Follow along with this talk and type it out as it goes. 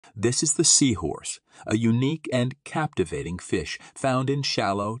This is the seahorse, a unique and captivating fish found in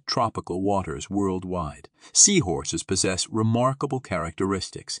shallow, tropical waters worldwide. Seahorses possess remarkable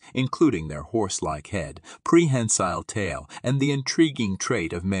characteristics, including their horse-like head, prehensile tail, and the intriguing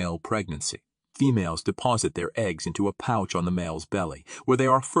trait of male pregnancy. Females deposit their eggs into a pouch on the male's belly, where they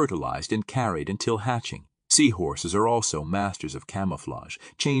are fertilized and carried until hatching. Seahorses are also masters of camouflage,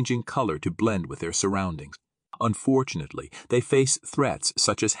 changing color to blend with their surroundings. Unfortunately, they face threats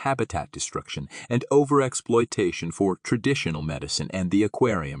such as habitat destruction and overexploitation for traditional medicine and the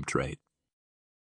aquarium trade.